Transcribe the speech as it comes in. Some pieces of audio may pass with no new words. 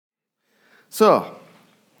So,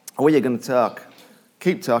 how are you going to talk?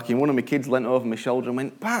 Keep talking. One of my kids leant over my shoulder and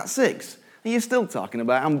went, "Part 6? Are you still talking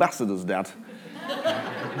about ambassadors, Dad?"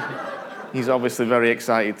 He's obviously very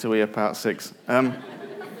excited to hear part 6. I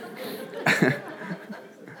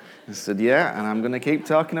said, yeah, and I'm going to keep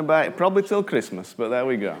talking about it probably till Christmas, but there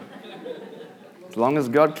we go. As long as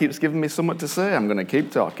God keeps giving me something to say, I'm going to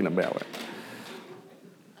keep talking about it.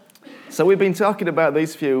 So we've been talking about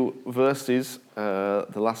these few verses the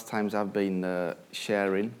last times I've been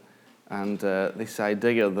sharing, and this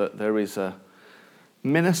idea that there is a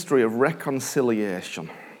ministry of reconciliation,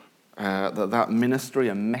 that ministry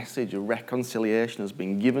and message of reconciliation has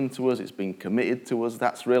been given to us, it's been committed to us.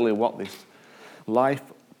 That's really what this life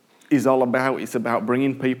is all about. It's about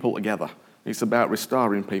bringing people together. It's about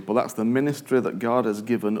restoring people. That's the ministry that God has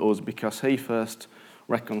given us because he first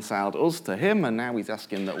reconciled us to him, and now he's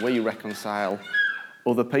asking that we reconcile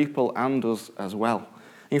other people and us as well.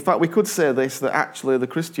 In fact, we could say this, that actually the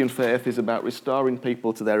Christian faith is about restoring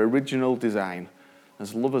people to their original design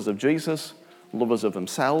as lovers of Jesus, lovers of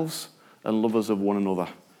themselves, and lovers of one another.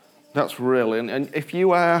 That's really, and if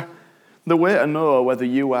you are, the way to know whether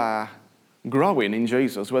you are growing in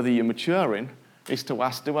Jesus, whether you're maturing, is to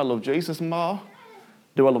ask, do I love Jesus more?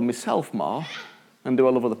 Do I love myself more? And do I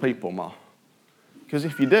love other people more? Because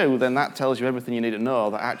if you do, then that tells you everything you need to know,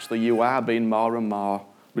 that actually you are being more and more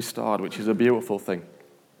restored, which is a beautiful thing.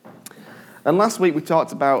 And last week we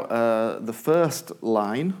talked about the first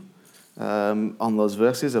line on those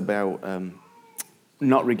verses about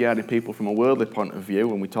not regarding people from a worldly point of view,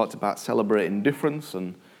 and we talked about celebrating difference,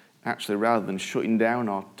 and actually rather than shutting down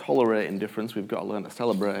or tolerating difference, we've got to learn to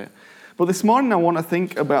celebrate it. But this morning I want to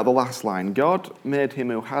think about the last line. God made him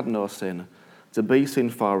who had no sin to be sin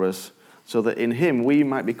for us, so that in him we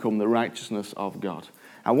might become the righteousness of God.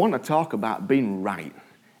 I want to talk about being right.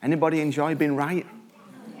 Anybody enjoy being right?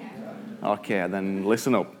 Okay, then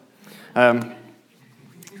listen up.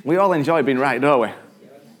 We all enjoy being right, don't we?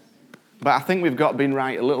 But I think we've got being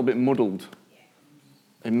right a little bit muddled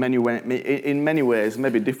in many ways,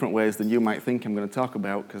 maybe different ways than you might think I'm going to talk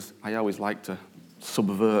about, because I always like to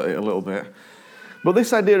subvert it a little bit. But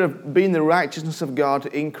this idea of being the righteousness of God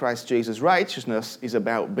in Christ Jesus, righteousness is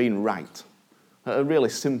about being right. At a really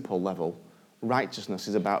simple level, righteousness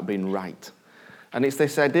is about being right. And it's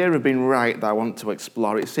this idea of being right that I want to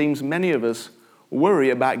explore. It seems many of us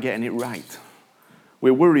worry about getting it right.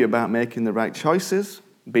 We worry about making the right choices,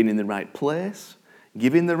 being in the right place,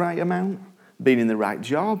 giving the right amount, being in the right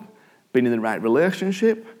job, being in the right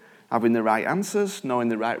relationship, having the right answers, knowing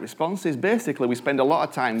the right responses. Basically, we spend a lot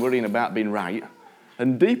of time worrying about being right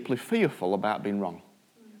and deeply fearful about being wrong.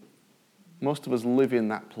 Most of us live in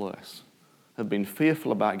that place, have been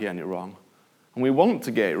fearful about getting it wrong. And we want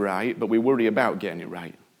to get it right, but we worry about getting it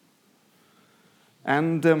right.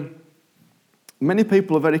 And many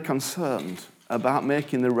people are very concerned about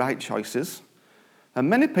making the right choices. And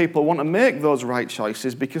many people want to make those right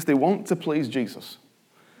choices because they want to please Jesus.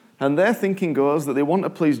 And their thinking goes that they want to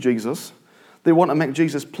please Jesus. They want to make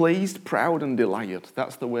Jesus pleased, proud, and delighted.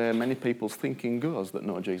 That's the way many people's thinking goes that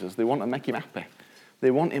know Jesus. They want to make him happy.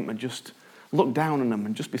 They want him to just look down on them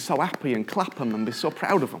and just be so happy and clap them and be so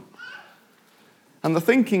proud of them. And the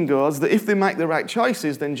thinking goes that if they make the right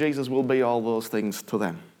choices, then Jesus will be all those things to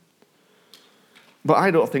them. But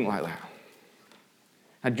I don't think like that.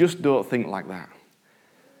 I just don't think like that.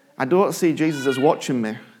 I don't see Jesus as watching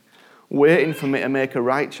me, waiting for me to make a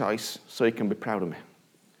right choice so he can be proud of me.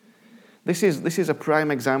 This is a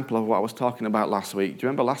prime example of what I was talking about last week. Do you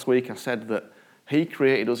remember last week I said that he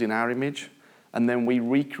created us in our image and then we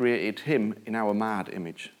recreated him in our mad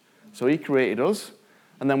image? So he created us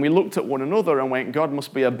and then we looked at one another and went, God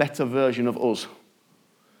must be a better version of us.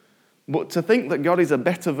 But to think that God is a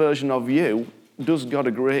better version of you does God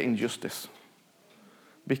a great injustice.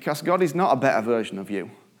 Because God is not a better version of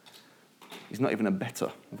you. He's not even a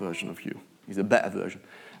better version of you. He's a better version.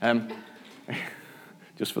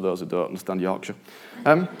 Just for those who don't understand Yorkshire.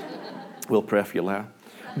 We'll pray for you later.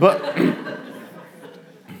 But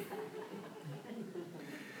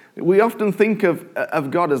we often think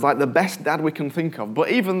of God as like the best dad we can think of.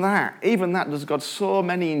 But even that does God so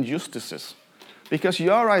many injustices. Because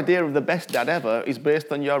your idea of the best dad ever is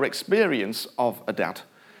based on your experience of a dad.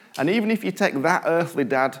 And even if you take that earthly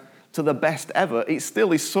dad to the best ever, it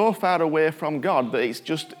still is so far away from God that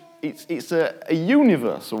it's a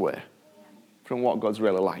universe away from what God's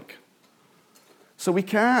really like. So we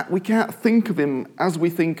can't think of him as we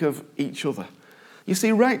think of each other. You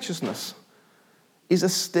see, righteousness is a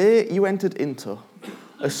state you entered into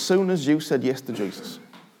as soon as you said yes to Jesus.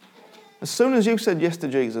 As soon as you said yes to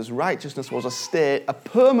Jesus, righteousness was a state, a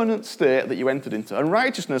permanent state that you entered into. And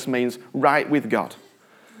righteousness means right with God.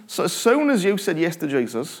 So as soon as you said yes to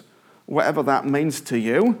Jesus, whatever that means to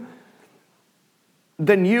you,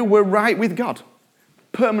 then you were right with God,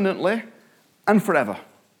 permanently and forever.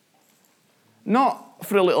 Not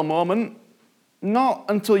for a little moment, not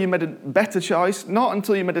until you made a better choice, not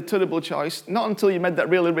until you made a terrible choice, not until you made that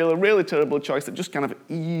really, really, really terrible choice that just kind of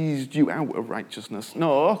eased you out of righteousness.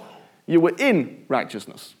 No, you were in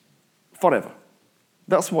righteousness forever.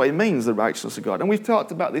 That's what it means, the righteousness of God. And we've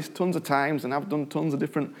talked about this tons of times, and I've done tons of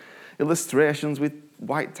different illustrations with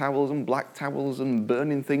white towels and black towels and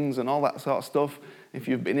burning things and all that sort of stuff, if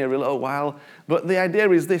you've been here a little while. But the idea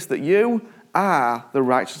is this, that you are the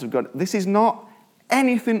righteousness of God. This is not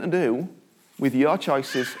anything to do with your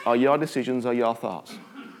choices or your decisions or your thoughts.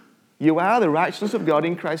 You are the righteousness of God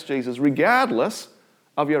in Christ Jesus, regardless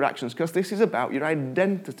of your actions, because this is about your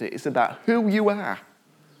identity. It's about who you are.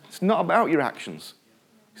 It's not about your actions.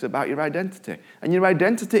 It's about your identity. And your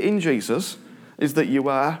identity in Jesus is that you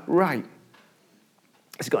are right.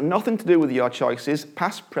 It's got nothing to do with your choices,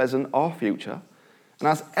 past, present, or future, and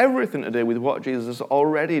has everything to do with what Jesus has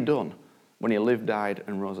already done when he lived, died,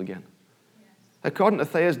 and rose again. According to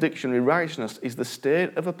Thayer's dictionary, righteousness is the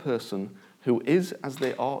state of a person who is as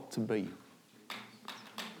they ought to be.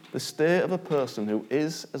 The state of a person who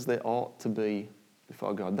is as they ought to be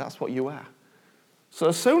before God. That's what you are. So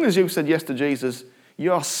as soon as you said yes to Jesus,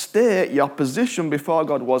 your state, your position before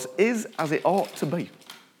God is as it ought to be.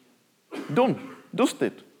 Done.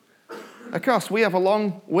 Dusted. Of course, we have a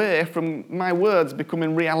long way from my words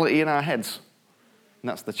becoming reality in our heads. And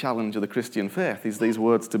that's the challenge of the Christian faith, is these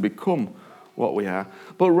words to become what we are.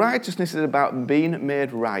 But righteousness is about being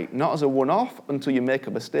made right, not as a one-off until you make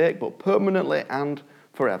a mistake, but permanently and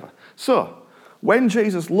forever. So, when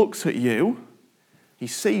Jesus looks at you, he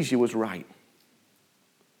sees you as right.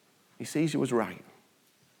 He sees you as right.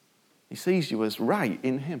 He sees you as right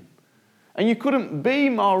in him. And you couldn't be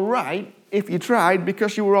more right if you tried,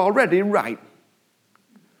 because you were already right.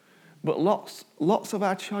 But lots of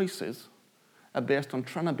our choices are based on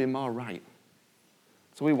trying to be more right.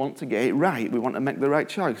 So we want to get it right. We want to make the right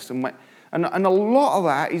choice. And a lot of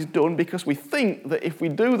that is done because we think that if we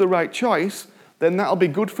do the right choice, then that'll be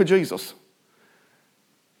good for Jesus.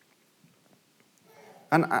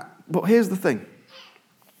 But here's the thing.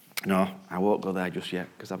 No, I won't go there just yet,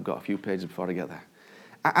 because I've got a few pages before I get there.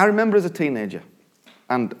 I remember as a teenager,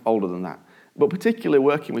 and older than that, but particularly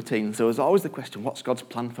working with teens, there was always the question, what's God's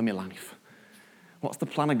plan for my life? What's the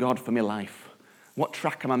plan of God for my life? What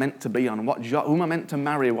track am I meant to be on? Who am I meant to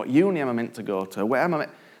marry? What uni am I meant to go to? Where am I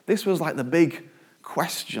meant? This was like the big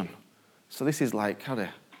question. So this is like,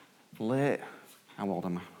 late, how old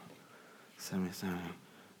am I? 77.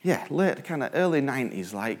 Yeah, late, kind of early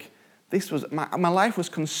 90s, like, this was, my life was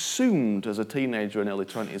consumed as a teenager in early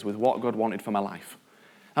 20s with what God wanted for my life.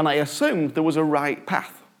 And I assumed there was a right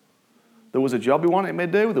path. There was a job he wanted me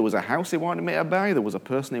to do, there was a house he wanted me to buy, there was a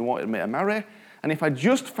person he wanted me to marry, and if I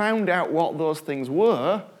just found out what those things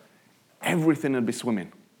were, everything would be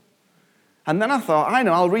swimming. And then I thought, I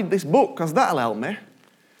know, I'll read this book because that'll help me.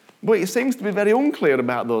 But it seems to be very unclear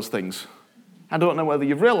about those things. I don't know whether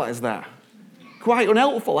you've realised that. Quite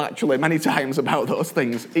unhelpful, actually, many times about those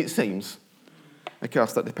things, it seems. Of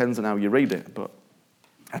course, that depends on how you read it, but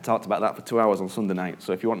I talked about that for 2 hours on Sunday night,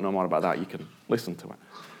 so if you want to know more about that, you can listen to it.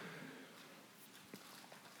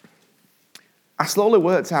 I slowly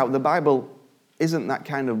worked out the Bible isn't that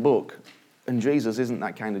kind of book, and Jesus isn't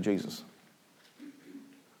that kind of Jesus.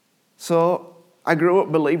 So I grew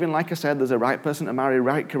up believing, like I said, there's a right person to marry,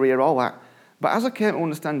 right career, all that. But as I came to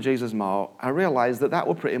understand Jesus more, I realised that that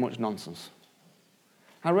was pretty much nonsense.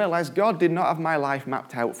 I realised God did not have my life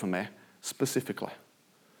mapped out for me specifically.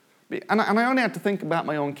 And I only had to think about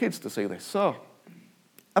my own kids to see this. So,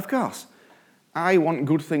 of course, I want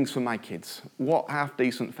good things for my kids. What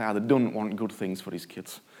half-decent father doesn't want good things for his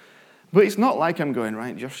kids? But it's not like I'm going,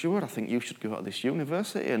 right, Joshua, I think you should go to this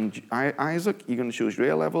university, and Isaac, you're going to choose your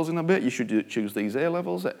A-levels in a bit, you should choose these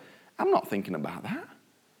A-levels. I'm not thinking about that.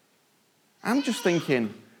 I'm just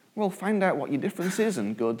thinking, well, find out what your difference is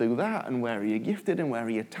and go do that, and where are you gifted and where are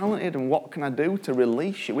you talented, and what can I do to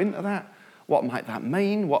release you into that? What might that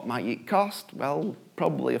mean? What might it cost? Well,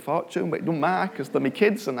 probably a fortune, but it doesn't matter because they're my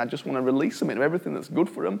kids and I just want to release them into everything that's good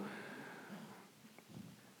for them.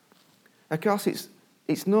 Of course,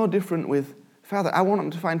 it's no different with Father. I want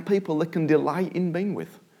them to find people they can delight in being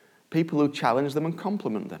with, people who challenge them and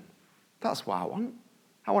compliment them. That's what I want.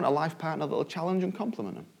 I want a life partner that will challenge and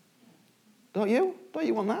compliment them. Don't you? Don't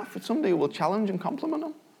you want that for somebody who will challenge and compliment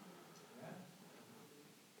them?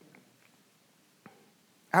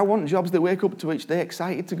 I want jobs they wake up to each day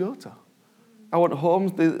excited to go to. I want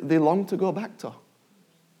homes they long to go back to.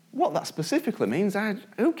 What that specifically means,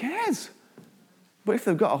 who cares? But if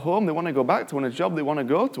they've got a home they want to go back to and a job they want to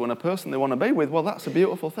go to and a person they want to be with, well, that's a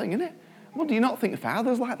beautiful thing, isn't it? Well, do you not think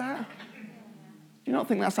Father's like that? Do you not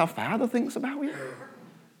think that's how Father thinks about you? Do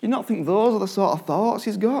you not think those are the sort of thoughts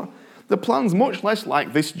he's got? The plan's much less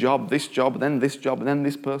like this job, then this job, and then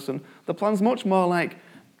this person. The plan's much more like,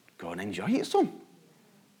 go and enjoy it, son.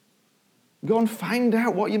 Go and find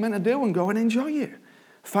out what you're meant to do and go and enjoy it.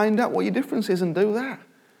 Find out what your difference is and do that.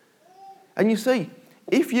 And you see,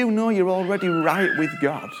 if you know you're already right with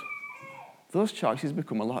God, those choices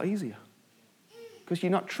become a lot easier. Because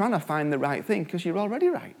you're not trying to find the right thing, because you're already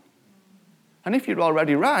right. And if you're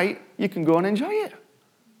already right, you can go and enjoy it.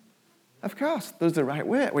 Of course, there's the right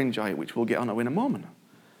way to enjoy it, which we'll get on to in a moment.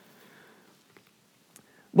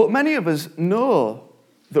 But many of us know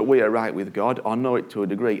that we are right with God, or know it to a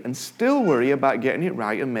degree, and still worry about getting it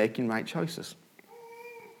right and making right choices.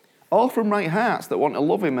 All from right hearts that want to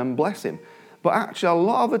love him and bless him. But actually, a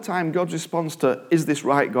lot of the time, God's response to, is this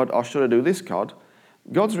right, God, or should I do this, God?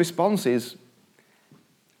 God's response is,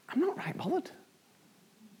 I'm not right bothered.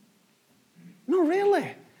 No,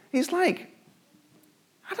 really. He's like,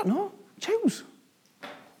 I don't know, choose.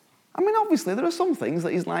 I mean, obviously, there are some things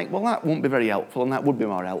that he's like, well, that won't be very helpful and that would be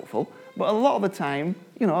more helpful. But a lot of the time,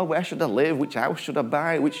 where should I live? Which house should I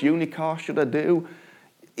buy? Which uni course should I do?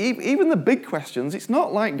 Even the big questions, it's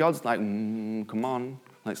not like God's like, come on,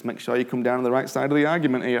 let's make sure you come down on the right side of the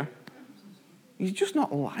argument here. He's just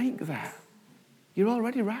not like that. You're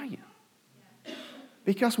already right.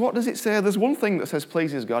 Because what does it say? There's one thing that says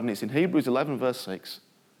pleases God, and it's in Hebrews 11, verse 6.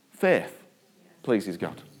 Faith pleases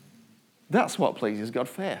God. That's what pleases God,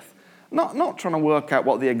 faith. Not trying to work out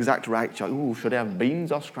what the exact right choice. Ooh, should I have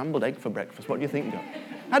beans or scrambled egg for breakfast? What do you think, God?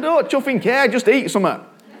 I don't chuffing care, just eat something.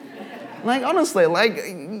 Honestly,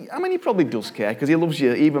 he probably does care because he loves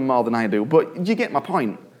you even more than I do. But you get my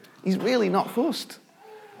point. He's really not fussed.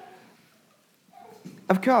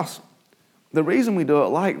 Of course, the reason we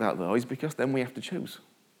don't like that, though, is because then we have to choose.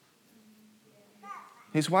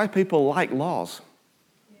 It's why people like laws.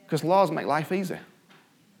 Because laws make life easy.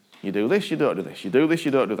 You do this, you don't do this. You do this,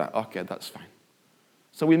 you don't do that. Okay, that's fine.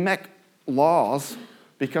 So we make laws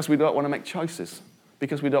because we don't want to make choices.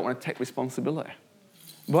 Because we don't want to take responsibility.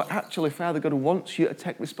 But actually, Father God wants you to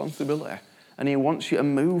take responsibility. And he wants you to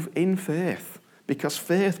move in faith. Because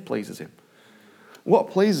faith pleases him.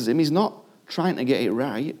 What pleases him is not trying to get it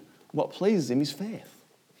right. What pleases him is faith.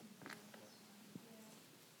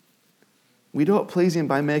 We don't please him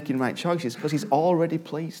by making right choices because he's already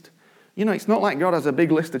pleased. It's not like God has a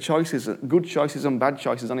big list of choices, good choices and bad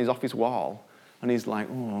choices on his office wall. And he's like,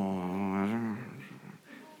 oh.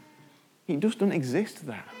 He just doesn't exist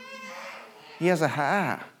there. He has a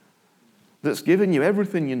heart that's given you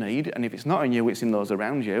everything you need, and if it's not in you, it's in those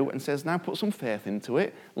around you, and says, now put some faith into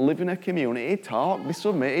it, live in a community, talk, be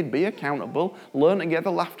submitted, be accountable, learn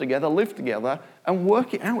together, laugh together, live together, and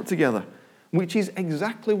work it out together, which is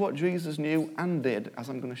exactly what Jesus knew and did, as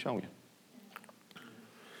I'm going to show you.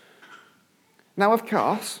 Now, of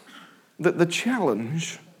course, the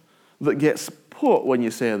challenge that gets put when you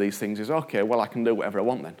say these things is, okay, well, I can do whatever I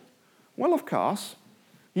want then. Well, of course,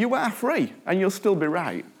 you are free, and you'll still be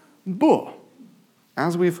right. But,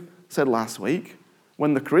 as we've said last week,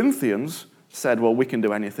 when the Corinthians said, well, we can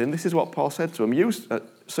do anything, this is what Paul said to them.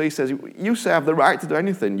 So he says, you say I have the right to do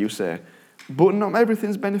anything, you say, but not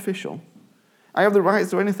everything's beneficial. I have the right to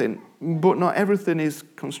do anything, but not everything is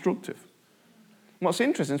constructive. What's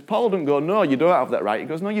interesting is Paul doesn't go, no, you don't have that right. He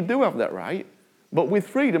goes, no, you do have that right, but with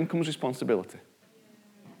freedom comes responsibility.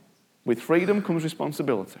 With freedom comes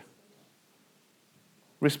responsibility.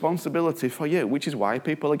 Responsibility for you, which is why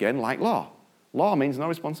people, again, like law. Law means no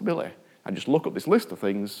responsibility. I just look up this list of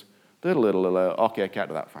things, okay, I can't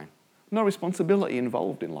do that, fine. No responsibility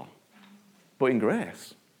involved in law. But in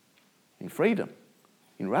grace, in freedom,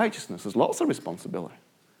 in righteousness, there's lots of responsibility.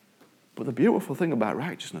 But the beautiful thing about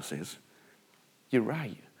righteousness is, you're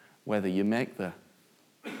right, whether you make the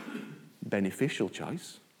beneficial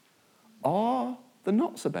choice or the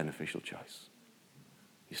not so beneficial choice.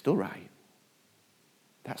 You're still right.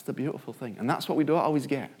 That's the beautiful thing. And that's what we don't always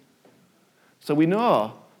get. So we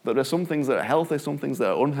know that there are some things that are healthy, some things that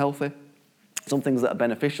are unhealthy, some things that are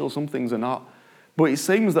beneficial, some things are not. But it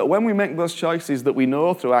seems that when we make those choices that we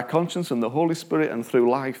know through our conscience and the Holy Spirit and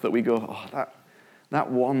through life, that we go, oh,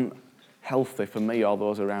 that wasn't healthy for me or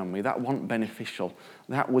those around me. That wasn't beneficial.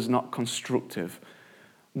 That was not constructive.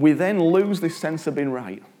 We then lose this sense of being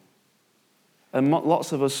right. And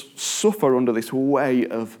lots of us suffer under this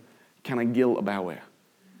weight of kind of guilt about it.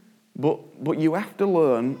 But you have to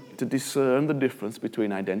learn to discern the difference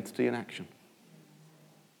between identity and action.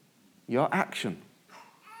 Your action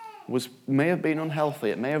may have been unhealthy,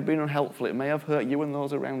 it may have been unhelpful, it may have hurt you and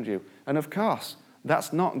those around you. And of course,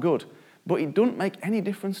 that's not good. But it doesn't make any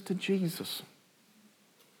difference to Jesus.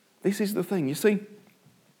 This is the thing. You see,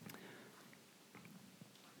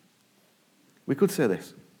 we could say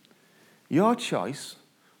this. Your choice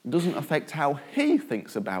doesn't affect how he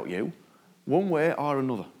thinks about you, one way or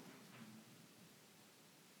another.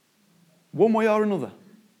 One way or another.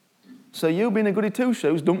 So you being a goody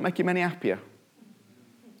two-shoes don't make him any happier.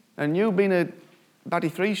 And you being a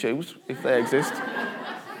baddie three-shoes, if they exist,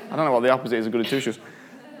 I don't know what the opposite is of goody two-shoes,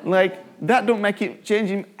 that don't make it change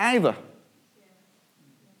him either.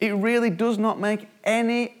 It really does not make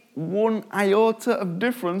any one iota of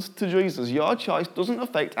difference to Jesus. Your choice doesn't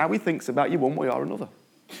affect how he thinks about you one way or another.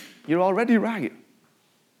 You're already right.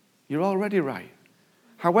 You're already right.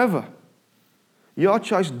 However, your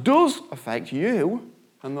choice does affect you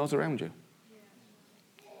and those around you.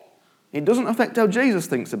 It doesn't affect how Jesus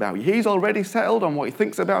thinks about you. He's already settled on what he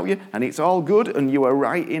thinks about you, and it's all good, and you are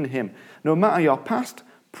right in him. No matter your past,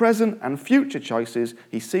 present, and future choices,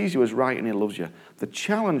 he sees you as right and he loves you. The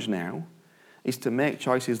challenge now is to make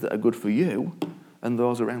choices that are good for you and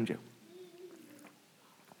those around you.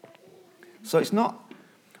 So it's not,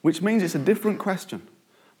 which means it's a different question.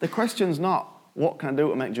 The question's not, what can I do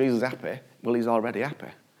to make Jesus happy? Well, he's already happy.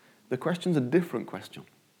 The question's a different question.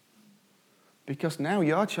 Because now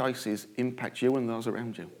your choices impact you and those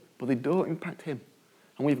around you, but they don't impact him.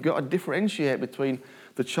 And we've got to differentiate between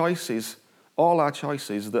the choices, all our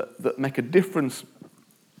choices that make a difference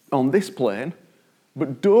on this plane,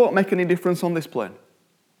 but don't make any difference on this plane.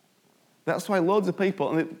 That's why loads of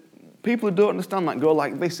people, and people who don't understand that go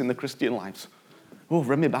like this in their Christian lives. Oh, I've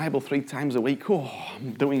read my Bible 3 times a week. Oh,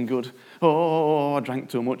 I'm doing good. Oh, I drank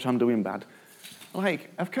too much. I'm doing bad.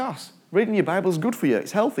 Of course, reading your Bible is good for you.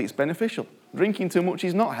 It's healthy. It's beneficial. Drinking too much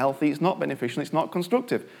is not healthy. It's not beneficial. It's not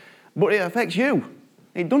constructive. But it affects you.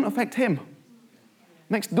 It doesn't affect him. It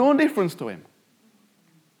makes no difference to him.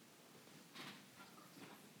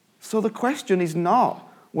 So the question is not,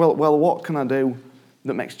 well, what can I do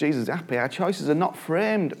that makes Jesus happy? Our choices are not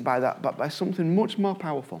framed by that, but by something much more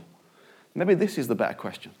powerful. Maybe this is the better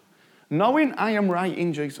question. Knowing I am right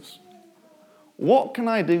in Jesus, what can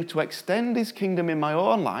I do to extend his kingdom in my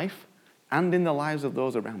own life and in the lives of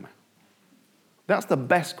those around me? That's the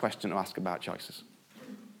best question to ask about choices.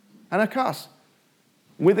 And of course,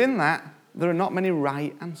 within that, there are not many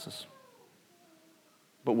right answers.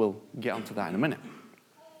 But we'll get onto that in a minute.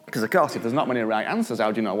 Because of course, if there's not many right answers,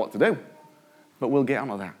 how do you know what to do? But we'll get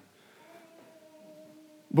onto that.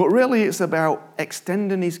 But really, it's about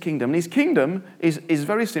extending his kingdom. And his kingdom is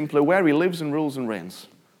very simply where he lives and rules and reigns.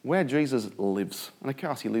 Where Jesus lives. And of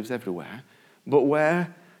course, he lives everywhere. But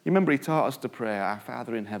where, you remember he taught us to pray, our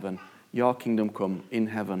Father in heaven, your kingdom come in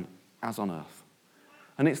heaven as on earth.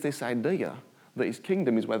 And it's this idea that his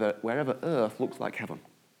kingdom is wherever earth looks like heaven.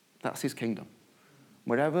 That's his kingdom.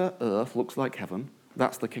 Wherever earth looks like heaven,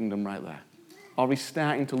 that's the kingdom right there. Or he's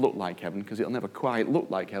starting to look like heaven, because it'll never quite look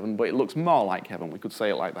like heaven, but it looks more like heaven. We could say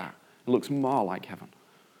it like that. It looks more like heaven.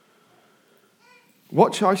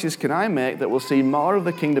 What choices can I make that will see more of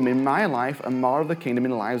the kingdom in my life and more of the kingdom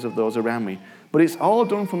in the lives of those around me? But it's all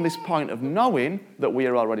done from this point of knowing that we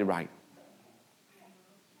are already right,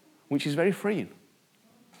 which is very freeing.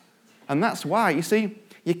 And that's why, you see,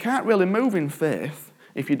 you can't really move in faith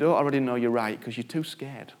if you don't already know you're right, because you're too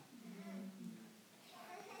scared.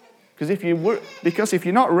 Because if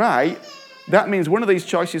you're not right, that means one of these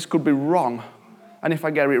choices could be wrong. And if I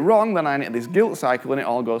get it wrong, then I enter this guilt cycle and it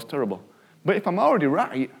all goes terrible. But if I'm already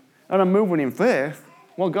right and I'm moving in faith,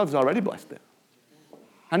 well, God's already blessed it.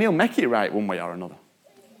 And he'll make it right one way or another.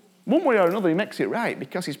 One way or another, he makes it right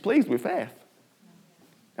because he's pleased with faith.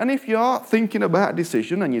 And if you're thinking about a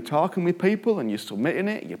decision and you're talking with people and you're submitting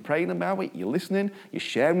it, you're praying about it, you're listening, you're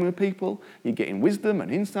sharing with people, you're getting wisdom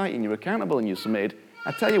and insight and you're accountable and you're submitted,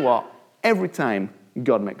 I tell you what, every time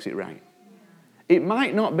God makes it right. It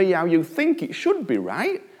might not be how you think it should be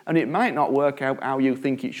right, and it might not work out how you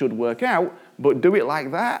think it should work out, but do it like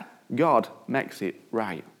that, God makes it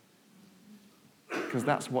right. Because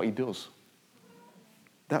that's what he does.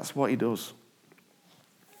 That's what he does.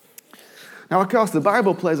 Now, of course, the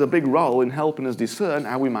Bible plays a big role in helping us discern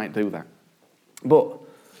how we might do that. But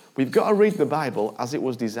we've got to read the Bible as it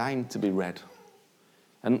was designed to be read.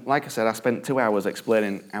 And like I said, I spent 2 hours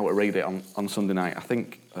explaining how to read it on Sunday night. I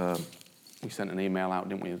think we sent an email out,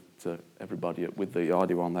 didn't we, to everybody with the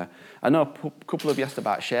audio on there. I know a couple of you asked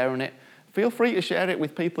about sharing it. Feel free to share it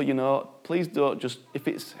with people you know. Please don't just, if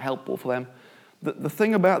it's helpful for them, The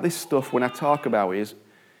thing about this stuff when I talk about it is,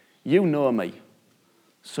 you know me,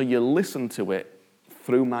 so you listen to it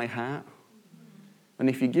through my heart. And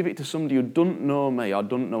if you give it to somebody who doesn't know me or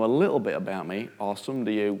doesn't know a little bit about me, or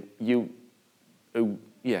somebody who doesn't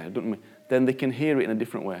know me, then they can hear it in a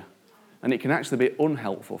different way. And it can actually be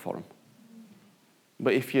unhelpful for them.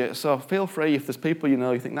 But so feel free, if there's people you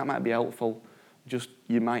know you think that might be helpful,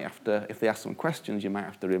 you might have to, if they ask some questions, you might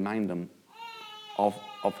have to remind them of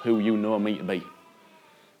who you know me to be.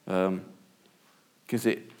 Because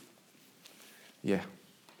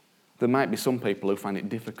there might be some people who find it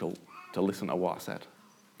difficult to listen to what I said,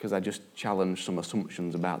 because I just challenged some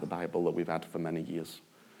assumptions about the Bible that we've had for many years.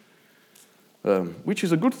 Which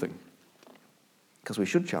is a good thing, because we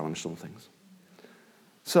should challenge some things.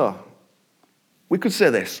 So, we could say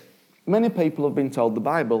this. Many people have been told the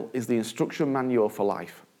Bible is the instruction manual for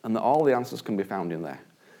life, and that all the answers can be found in there,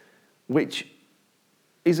 which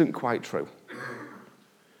isn't quite true.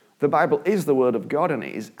 The Bible is the Word of God, and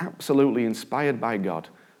it is absolutely inspired by God,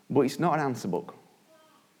 but it's not an answer book.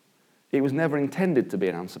 It was never intended to be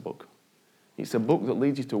an answer book. It's a book that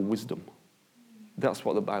leads you to wisdom. That's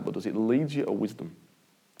what the Bible does. It leads you to wisdom.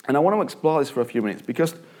 And I want to explore this for a few minutes,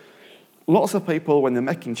 because lots of people, when they're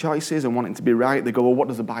making choices and wanting to be right, they go, well, what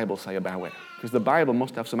does the Bible say about it? Because the Bible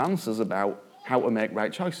must have some answers about how to make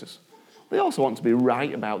right choices. They also want to be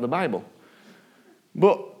right about the Bible.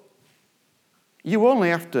 But you only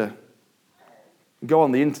have to go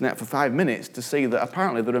on the internet for 5 minutes to see that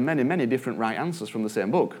apparently there are many, many different right answers from the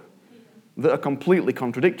same book that are completely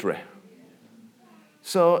contradictory.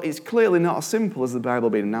 So it's clearly not as simple as the Bible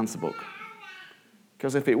being an answer book.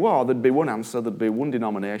 Because if it were, there'd be one answer, there'd be one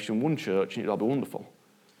denomination, one church, and it'd all be wonderful.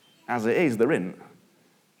 As it is, there isn't.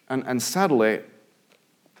 And sadly,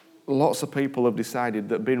 lots of people have decided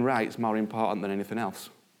that being right is more important than anything else.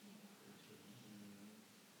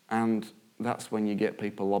 And that's when you get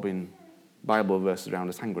people lobbing Bible verses around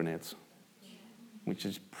as hand grenades, which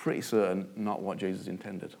is pretty certain not what Jesus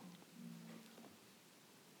intended.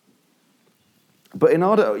 But in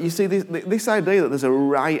order, you see, this idea that there's a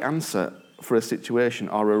right answer for a situation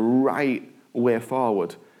or a right way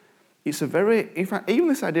forward, in fact, even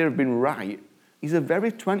this idea of being right is a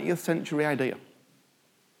very 20th century idea.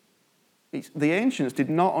 The ancients did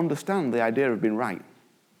not understand the idea of being right.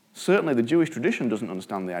 Certainly the Jewish tradition doesn't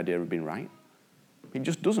understand the idea of being right. It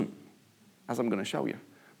just doesn't, as I'm going to show you.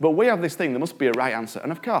 But we have this thing, there must be a right answer.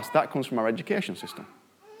 And of course, that comes from our education system,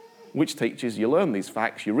 which teaches you learn these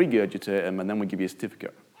facts, you regurgitate them, and then we give you a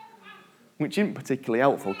certificate. Which isn't particularly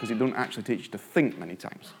helpful because it doesn't actually teach you to think many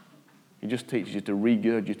times. It just teaches you to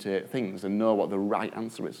regurgitate things and know what the right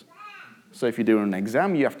answer is. So if you're doing an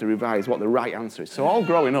exam, you have to revise what the right answer is. So all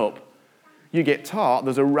growing up, you get taught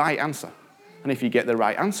there's a right answer. And if you get the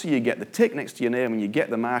right answer, you get the tick next to your name and you get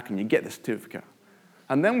the mark and you get the certificate.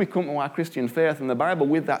 And then we come to our Christian faith and the Bible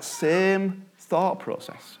with that same thought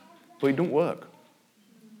process. But it don't work.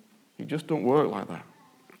 It just don't work like that.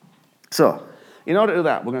 So, in order to do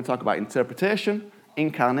that, we're going to talk about interpretation,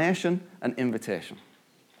 incarnation, and invitation.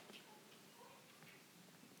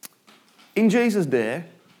 In Jesus' day,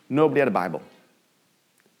 nobody had a Bible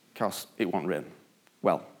because it wasn't written.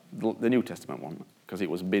 Well, the New Testament one, because it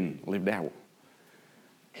was been lived out.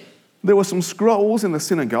 There were some scrolls in the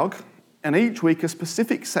synagogue, and each week a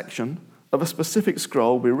specific section of a specific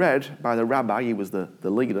scroll would be read by the rabbi, he was the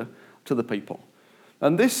leader, to the people.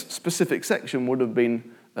 And this specific section would have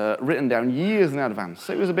been written down years in advance.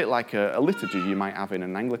 So it was a bit like a liturgy you might have in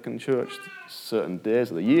an Anglican church. Certain days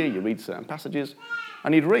of the year, you read certain passages,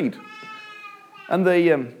 and you'd read. And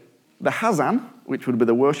the Hazan, which would be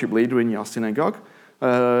the worship leader in your synagogue,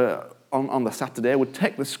 on the Saturday, would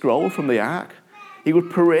take the scroll from the ark. He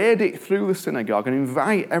would parade it through the synagogue and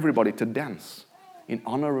invite everybody to dance in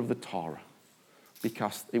honor of the Torah,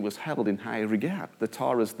 because it was held in high regard. The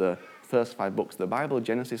Torah is the first 5 books of the Bible: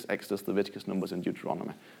 Genesis, Exodus, Leviticus, Numbers, and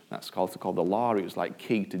Deuteronomy. That's also called the law. It was like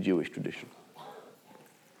key to Jewish tradition.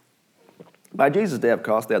 By Jesus' day, of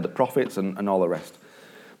course, they had the prophets and all the rest.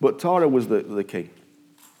 But Torah was the key.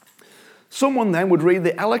 Someone then would read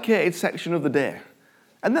the allocated section of the day,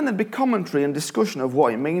 and then there'd be commentary and discussion of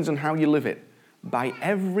what it means and how you live it by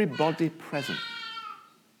everybody present.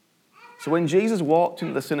 So when Jesus walked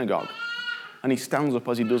into the synagogue and he stands up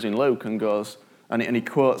as he does in Luke and goes, and he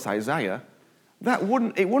quotes Isaiah, it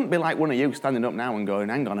wouldn't be like one of you standing up now and going,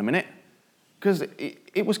 hang on a minute, because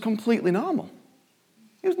it was completely normal.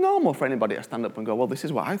 It was normal for anybody to stand up and go, well, this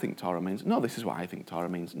is what I think Torah means. No, this is what I think Torah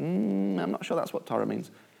means. I'm not sure that's what Torah means.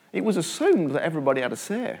 It was assumed that everybody had a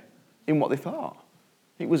say in what they thought.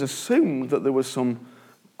 It was assumed that there was some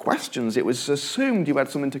questions. It was assumed you had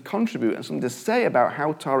something to contribute and something to say about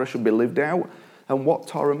how Torah should be lived out and what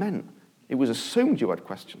Torah meant. It was assumed you had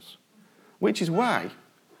questions, which is why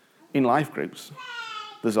in life groups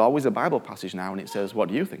there's always a Bible passage now and it says, what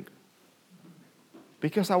do you think?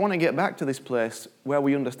 Because I want to get back to this place where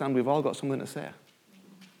we understand we've all got something to say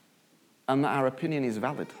and that our opinion is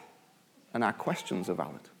valid and our questions are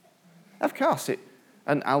valid. Of course, it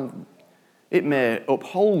may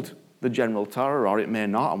uphold the general Torah or it may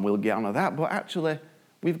not, and we'll get on to that, but actually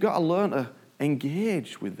we've got to learn to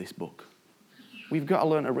engage with this book. We've got to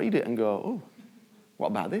learn to read it and go, oh, what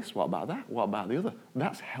about this? What about that? What about the other?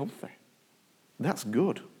 That's healthy. That's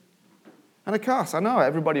good. And of course, I know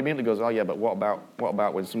everybody immediately goes, oh yeah, but what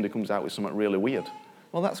about when somebody comes out with something really weird?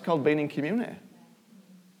 Well, that's called being in community.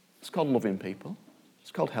 It's called loving people.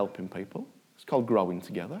 It's called helping people. It's called growing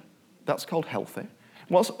together. That's called healthy.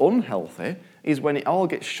 What's unhealthy is when it all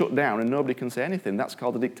gets shut down and nobody can say anything. That's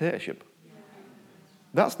called a dictatorship.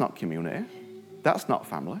 That's not community. That's not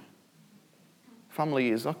family. Family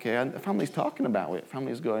is okay, and the family's talking about it.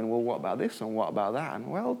 Family's going, well, what about this and what about that?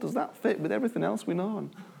 And, well, does that fit with everything else we know? And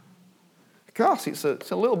of course, it's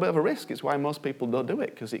a little bit of a risk. It's why most people don't do it,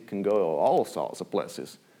 because it can go all sorts of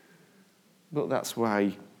places. But that's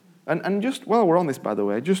why. And just while we're on this, by the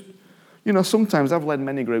way, just, sometimes I've led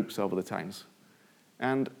many groups over the times.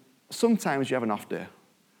 And sometimes you have an off day,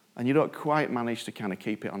 and you don't quite manage to kind of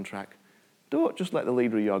keep it on track. Don't just let the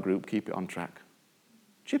leader of your group keep it on track.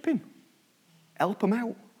 Chip in. Help them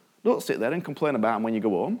out. Don't sit there and complain about them when you go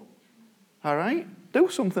home. All right? Do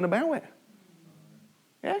something about it.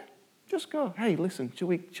 Yeah? Just go, hey, listen, should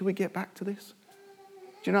we get back to this?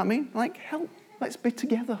 Do you know what I mean? Like, help. Let's be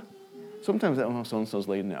together. Sometimes, oh, so-and-so's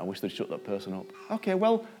leading it. I wish they'd shut that person up. Okay,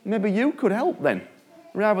 well, maybe you could help then,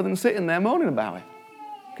 rather than sitting there moaning about it.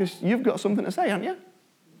 Because you've got something to say, haven't you?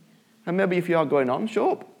 And maybe if you're going on,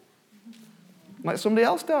 shut up. Let somebody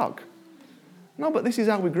else talk. No, but this is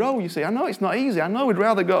how we grow, you see. I know it's not easy. I know we'd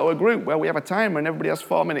rather go to a group where we have a timer and everybody has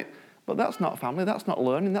 4 minutes. But that's not family. That's not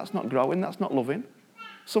learning. That's not growing. That's not loving.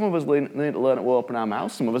 Some of us need to learn to open our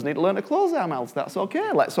mouths. Some of us need to learn to close our mouths. That's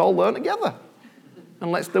okay. Let's all learn together.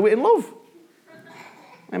 And let's do it in love.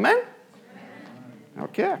 Amen?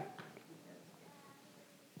 Okay.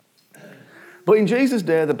 But in Jesus'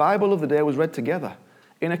 day, the Bible of the day was read together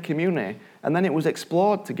in a community, and then it was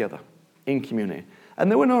explored together in community. And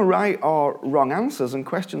there were no right or wrong answers, and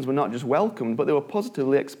questions were not just welcomed, but they were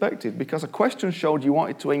positively expected, because a question showed you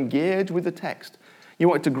wanted to engage with the text. You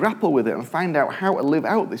wanted to grapple with it and find out how to live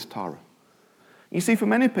out this Torah. You see, for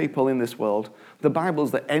many people in this world, the Bible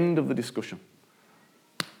is the end of the discussion.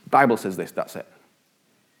 The Bible says this, that's it.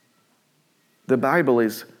 The Bible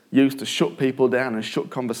is used to shut people down and shut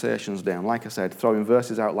conversations down. Like I said, throwing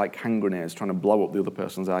verses out like hand grenades, trying to blow up the other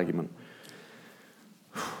person's argument.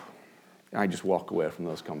 I just walk away from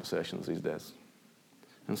those conversations these days.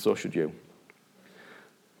 And so should you.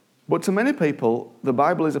 But to many people, the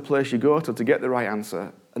Bible is a place you go to get the right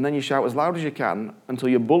answer, and then you shout as loud as you can until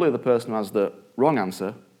you bully the person who has the wrong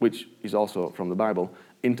answer, which is also from the Bible,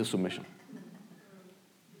 into submission.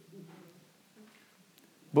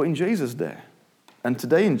 But in Jesus' day, and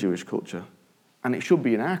today in Jewish culture, and it should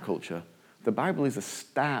be in our culture, the Bible is the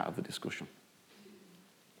start of the discussion.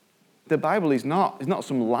 The Bible is not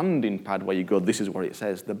some landing pad where you go, this is what it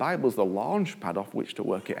says. The Bible is the launch pad off which to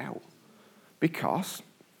work it out. Because,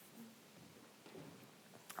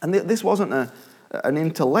 and this wasn't an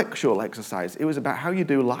intellectual exercise, it was about how you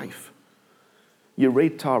do life. You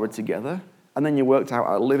read Torah together, and then you worked out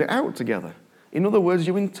how to live it out together. In other words,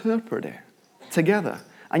 you interpret it together.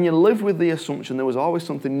 And you live with the assumption there was always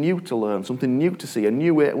something new to learn, something new to see, a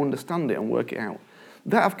new way to understand it and work it out.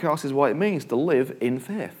 That, of course, is what it means to live in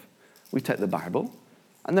faith. We take the Bible,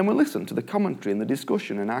 and then we listen to the commentary and the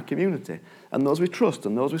discussion in our community, and those we trust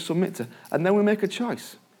and those we submit to, and then we make a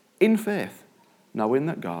choice in faith, knowing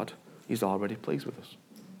that God is already pleased with us.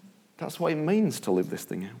 That's what it means to live this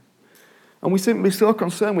thing out. And we seem to be so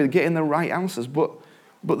concerned with getting the right answers, but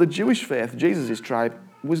the Jewish faith, Jesus' tribe,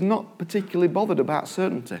 was not particularly bothered about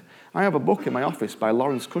certainty. I have a book in my office by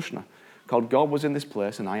Lawrence Kushner called God Was in This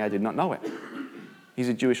Place and I Did Not Know It. He's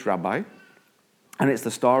a Jewish rabbi, and it's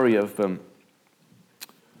the story of a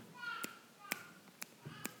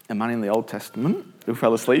man in the Old Testament who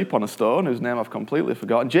fell asleep on a stone, whose name I've completely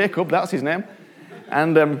forgotten. Jacob, that's his name.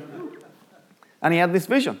 And he had this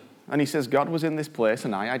vision, and he says, God was in this place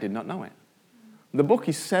and I did not know it. The book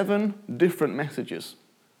is 7 different messages,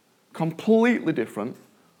 completely different,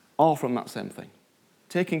 all from that same thing,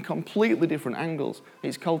 taking completely different angles.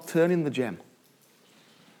 It's called Turning the Gem.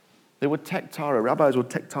 They would take Torah, rabbis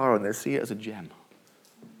would take Torah and they'd see it as a gem.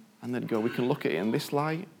 And they'd go, we can look at it in this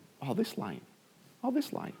light, or this light, or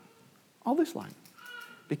this light, or this light.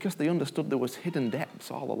 Because they understood there was hidden depths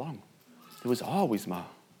all along. There was always more.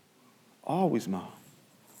 Always more.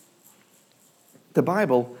 The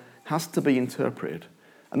Bible has to be interpreted.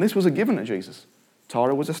 And this was a given to Jesus.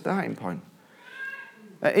 Torah was a starting point.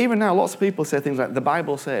 Even now, lots of people say things like, the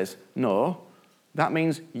Bible says. No, that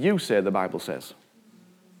means you say the Bible says.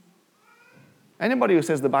 Anybody who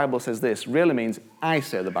says the Bible says this really means I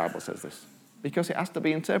say the Bible says this. Because it has to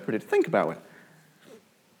be interpreted. Think about it.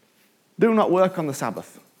 Do not work on the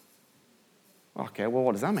Sabbath. Okay, well,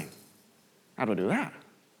 what does that mean? How do I do that?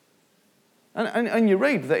 And you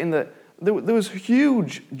read that there was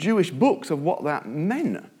huge Jewish books of what that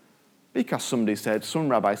meant. Because some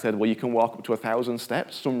rabbi said, well, you can walk up to 1,000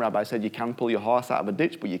 steps. Some rabbi said you can pull your horse out of a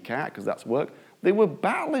ditch, but you can't because that's work. They were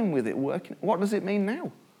battling with it, working. What does it mean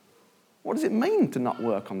now? What does it mean to not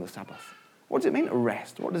work on the Sabbath? What does it mean to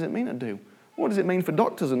rest? What does it mean to do? What does it mean for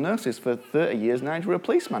doctors and nurses for 30 years now to be a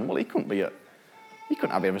policeman? Well, he couldn't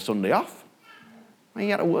have every Sunday off. He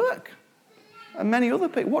had to work. And many other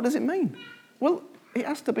people. What does it mean? Well, it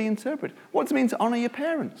has to be interpreted. What does it mean to honour your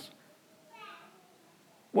parents?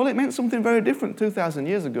 Well, it meant something very different 2,000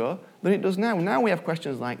 years ago than it does now. Now we have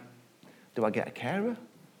questions like, do I get a carer?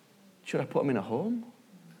 Should I put them in a home?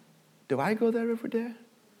 Do I go there every day?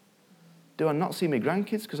 Do I not see my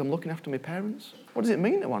grandkids because I'm looking after my parents? What does it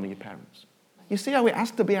mean to honour your parents? You see how it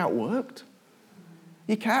has to be outworked?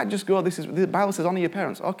 You can't just go, the Bible says honour your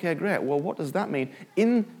parents. Okay, great. Well, what does that mean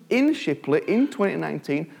in Shipley in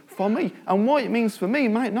 2019 for me? And what it means for me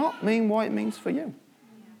might not mean what it means for you.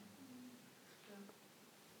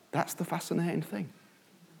 That's the fascinating thing.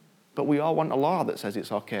 But we all want a law that says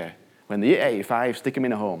it's okay. When they hit 85, stick them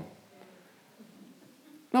in a home.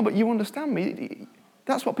 No, but you understand me.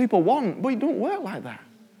 That's what people want, but it don't work like that.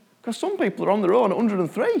 Because some people are on their own at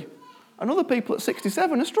 103, and other people at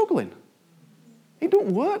 67 are struggling. It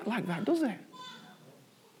don't work like that, does it?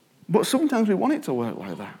 But sometimes we want it to work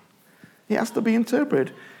like that. It has to be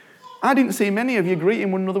interpreted. I didn't see many of you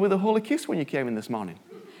greeting one another with a holy kiss when you came in this morning.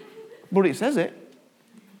 But it says it.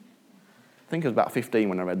 I think I was about 15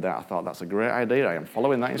 when I read that. I thought, that's a great idea. I am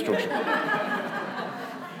following that instruction.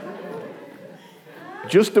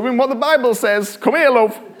 Just doing what the Bible says. Come here,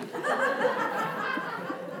 love.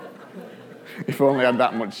 If only I had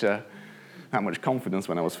that much confidence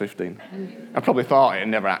when I was 15. I probably thought it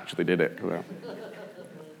and never actually did it.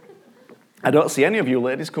 I don't see any of you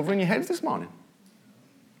ladies covering your heads this morning.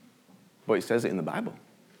 But it says it in the Bible.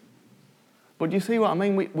 But do you see what I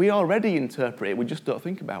mean? We already interpret it. We just don't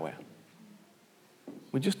think about it.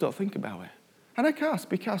 We just don't think about it. And I can't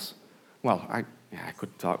because, well, I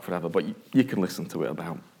could talk forever, but you can listen to it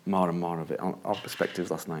about more and more of it, our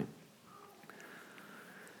perspectives last night.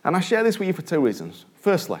 And I share this with you for two reasons.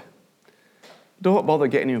 Firstly, don't bother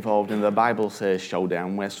getting involved in the Bible says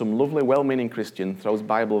showdown where some lovely, well-meaning Christian throws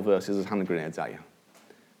Bible verses as hand grenades at you.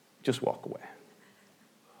 Just walk away.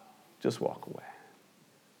 Just walk away.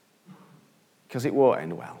 Because it won't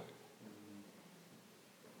end well.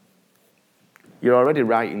 You're already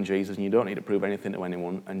right in Jesus and you don't need to prove anything to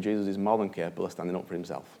anyone, and Jesus is more than capable of standing up for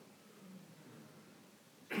himself.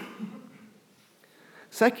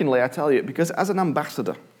 Secondly, I tell you, because as an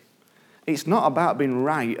ambassador, it's not about being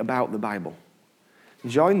right about the Bible.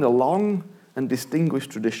 Join the long and distinguished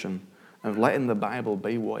tradition of letting the Bible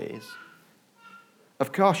be what it is.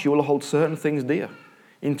 Of course, you will hold certain things dear,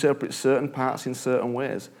 interpret certain parts in certain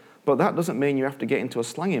ways, but that doesn't mean you have to get into a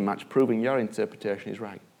slanging match proving your interpretation is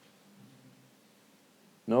right.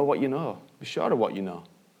 Know what you know. Be sure of what you know.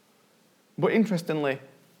 But interestingly,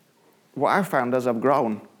 what I've found as I've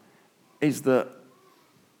grown is that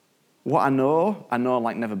what I know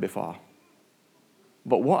like never before.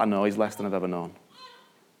 But what I know is less than I've ever known.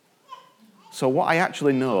 So what I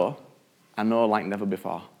actually know, I know like never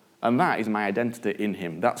before. And that is my identity in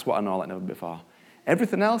him. That's what I know like never before.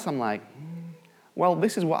 Everything else, I'm like, well,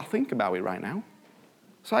 this is what I think about it right now.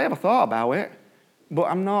 So I have a thought about it, but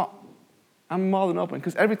I'm more than open,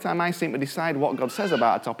 because every time I seem to decide what God says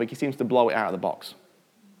about a topic, he seems to blow it out of the box.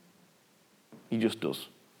 He just does.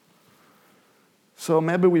 So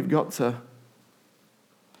maybe we've got to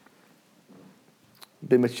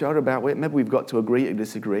be mature about it. Maybe we've got to agree to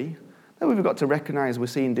disagree. Maybe we've got to recognize we're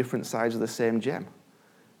seeing different sides of the same gem.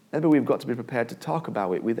 Maybe we've got to be prepared to talk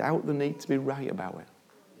about it without the need to be right about it.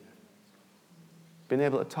 Being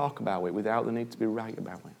able to talk about it without the need to be right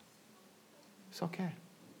about it. It's okay.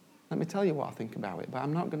 Let me tell you what I think about it, but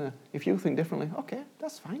I'm not going to, if you think differently, okay,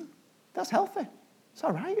 that's fine. That's healthy. It's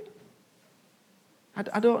all right.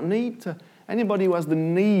 I don't need to, anybody who has the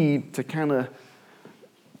need to kind of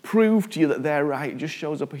prove to you that they're right just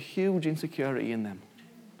shows up a huge insecurity in them.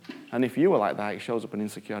 And if you are like that, it shows up an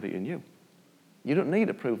insecurity in you. You don't need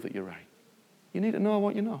to prove that you're right. You need to know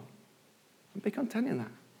what you know. And be content in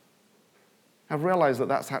that. I've realized that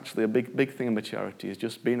that's actually a big thing in maturity, is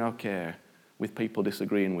just being okay with people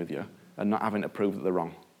disagreeing with you and not having to prove that they're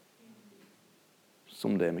wrong.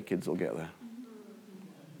 Someday my kids will get there.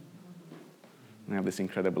 They have this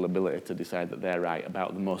incredible ability to decide that they're right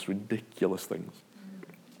about the most ridiculous things.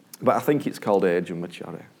 But I think it's called age and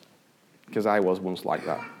maturity. Because I was once like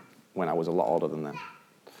that when I was a lot older than them.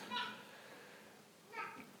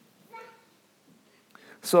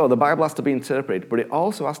 So the Bible has to be interpreted, but it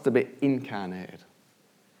also has to be incarnated.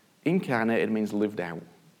 Incarnated means lived out.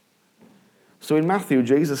 So in Matthew,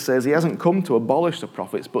 Jesus says he hasn't come to abolish the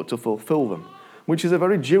prophets, but to fulfill them, which is a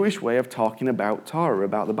very Jewish way of talking about Torah,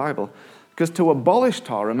 about the Bible. Because to abolish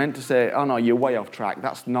Torah meant to say, oh no, you're way off track.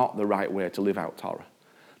 That's not the right way to live out Torah.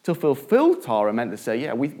 To fulfill Torah meant to say,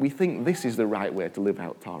 yeah, we think this is the right way to live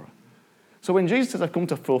out Torah. So when Jesus says, I've come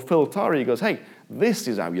to fulfill Torah, he goes, hey, this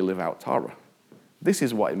is how you live out Torah. This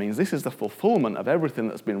is what it means. This is the fulfillment of everything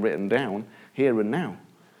that's been written down here and now.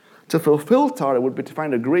 To fulfill Torah would be to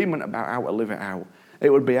find agreement about how to live it out.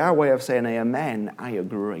 It would be our way of saying, amen, I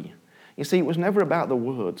agree. You see, it was never about the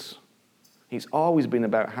words. It's always been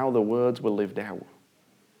about how the words were lived out.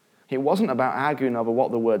 It wasn't about arguing over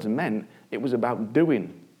what the words meant. It was about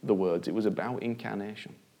doing the words. It was about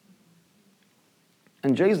incarnation.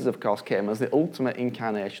 And Jesus, of course, came as the ultimate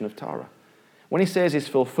incarnation of Torah. When he says he's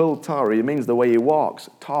fulfilled Torah, he means the way he walks,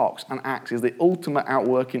 talks, and acts is the ultimate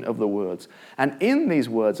outworking of the words. And in these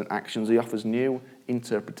words and actions, he offers new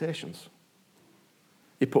interpretations.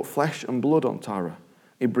 He put flesh and blood on Torah.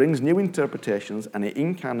 He brings new interpretations and he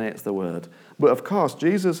incarnates the word. But of course,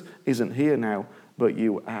 Jesus isn't here now, but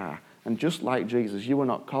you are. And just like Jesus, you are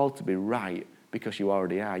not called to be right because you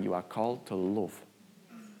already are. You are called to love.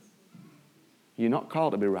 You're not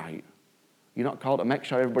called to be right. You're not called to make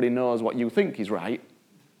sure everybody knows what you think is right.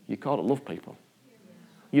 You're called to love people.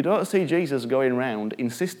 You don't see Jesus going around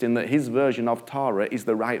insisting that his version of Torah is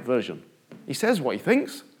the right version. He says what he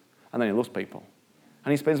thinks, and then he loves people.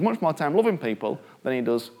 And he spends much more time loving people than he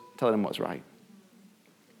does telling them what's right.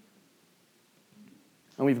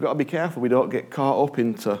 And we've got to be careful we don't get caught up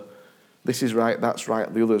into this is right, that's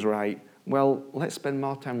right, the other's right. Well, let's spend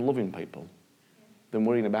more time loving people than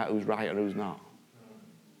worrying about who's right or who's not.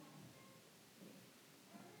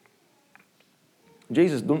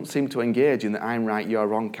 Jesus doesn't seem to engage in the I'm right, you're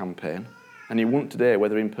wrong campaign, and he won't today,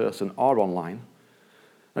 whether in person or online.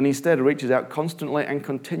 And instead reaches out constantly and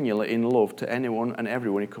continually in love to anyone and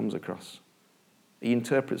everyone he comes across. He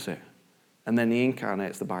interprets it, and then he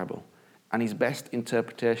incarnates the Bible. And his best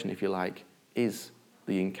interpretation, if you like, is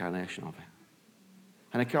the incarnation of it.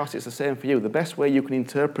 And of course, it's the same for you. The best way you can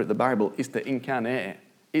interpret the Bible is to incarnate it.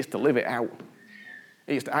 It's to live it out.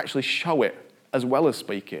 It's to actually show it as well as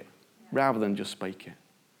speak it, rather than just speak it.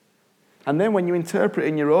 And then when you interpret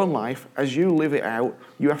in your own life, as you live it out,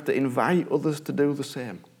 you have to invite others to do the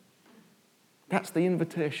same. That's the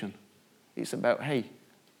invitation. It's about, hey,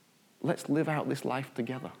 let's live out this life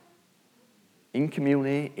together. In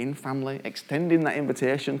community, in family, extending that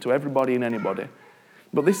invitation to everybody and anybody.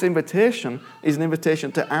 But this invitation is an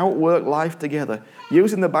invitation to outwork life together,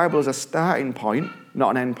 using the Bible as a starting point,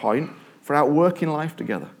 not an end point, for outworking life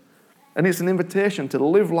together. And it's an invitation to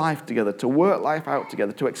live life together, to work life out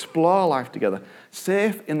together, to explore life together,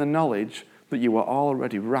 safe in the knowledge that you are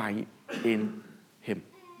already right in him.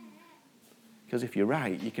 Because if you're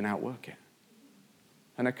right, you can outwork it.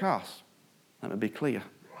 And of course, let me be clear,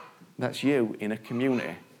 that's you in a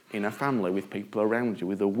community, in a family, with people around you,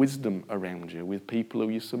 with a wisdom around you, with people who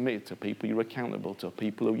you submit to, people you're accountable to,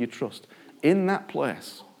 people who you trust. In that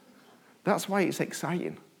place, that's why it's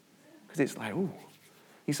exciting. Because it's like, ooh.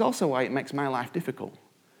 It's also why it makes my life difficult,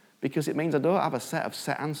 because it means I don't have a set of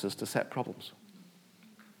set answers to set problems.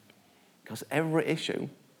 Because every issue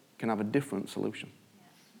can have a different solution.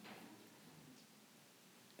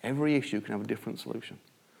 Every issue can have a different solution.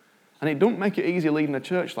 And it don't make it easy leading a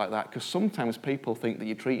church like that, because sometimes people think that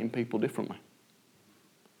you're treating people differently.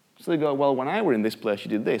 So they go, well, when I were in this place, you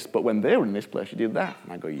did this, but when they were in this place, you did that.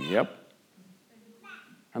 And I go, yep.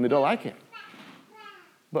 And they don't like it.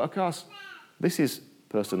 But of course, this is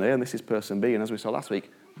person A and this is person B, and as we saw last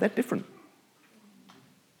week, they're different.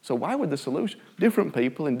 So why would the solution, different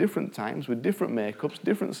people in different times with different makeups,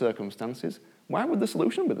 different circumstances, why would the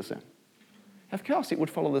solution be the same? Of course, it would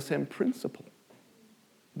follow the same principle,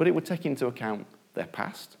 but it would take into account their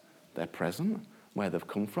past, their present, where they've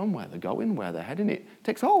come from, where they're going, where they're heading. It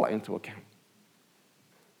takes all that into account.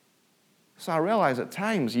 So I realize at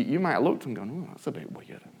times you might have looked and gone, oh, that's a bit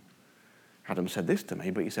weird. Adam said this to me,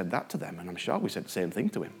 but he said that to them, and I'm sure we said the same thing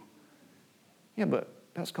to him. Yeah, but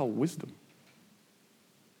that's called wisdom.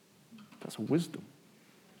 That's wisdom.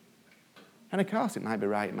 And of course, it might be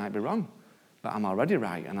right, it might be wrong. But I'm already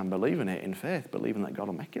right, and I'm believing it in faith, believing that God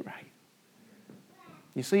will make it right.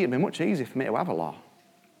 You see, it'd be much easier for me to have a law.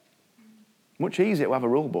 Much easier to have a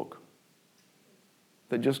rule book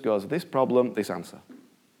that just goes, this problem, this answer.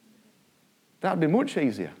 That'd be much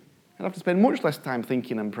easier. I'd have to spend much less time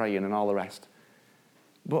thinking and praying and all the rest.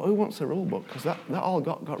 But who wants a rule book? Because that all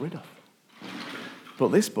got rid of. But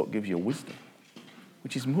this book gives you wisdom,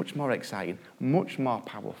 which is much more exciting, much more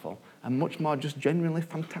powerful, and much more just genuinely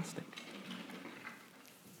fantastic.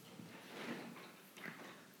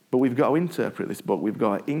 But we've got to interpret this book, we've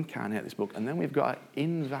got to incarnate this book, and then we've got to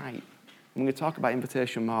invite. I'm going to talk about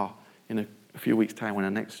invitation more in a few weeks' time when I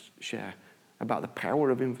next share about the power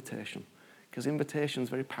of invitation. Because invitation is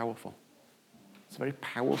very powerful. It's a very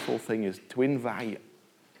powerful thing, is to invite,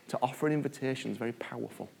 to offer an invitation is very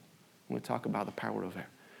powerful. I'm going to talk about the power of it.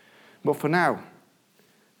 But for now,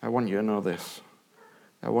 I want you to know this.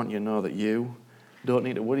 I want you to know that you don't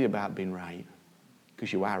need to worry about being right,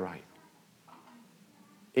 because you are right.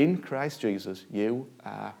 In Christ Jesus, you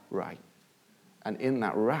are right. And in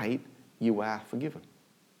that right, you are forgiven.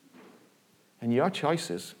 And your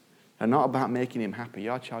choices are not about making him happy.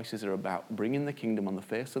 Your choices are about bringing the kingdom on the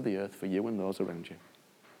face of the earth for you and those around you.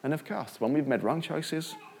 And of course, when we've made wrong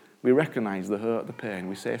choices, we recognize the hurt, the pain.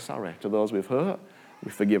 We say sorry to those we've hurt.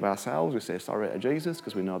 We forgive ourselves. We say sorry to Jesus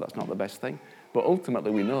because we know that's not the best thing. But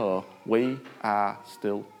ultimately, we know we are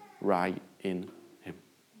still right in him.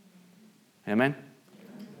 Amen?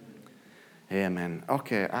 Amen.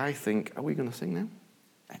 Okay, I think, are we going to sing now?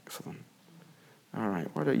 Excellent. All right,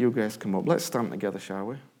 why don't you guys come up? Let's stand together, shall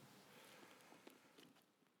we?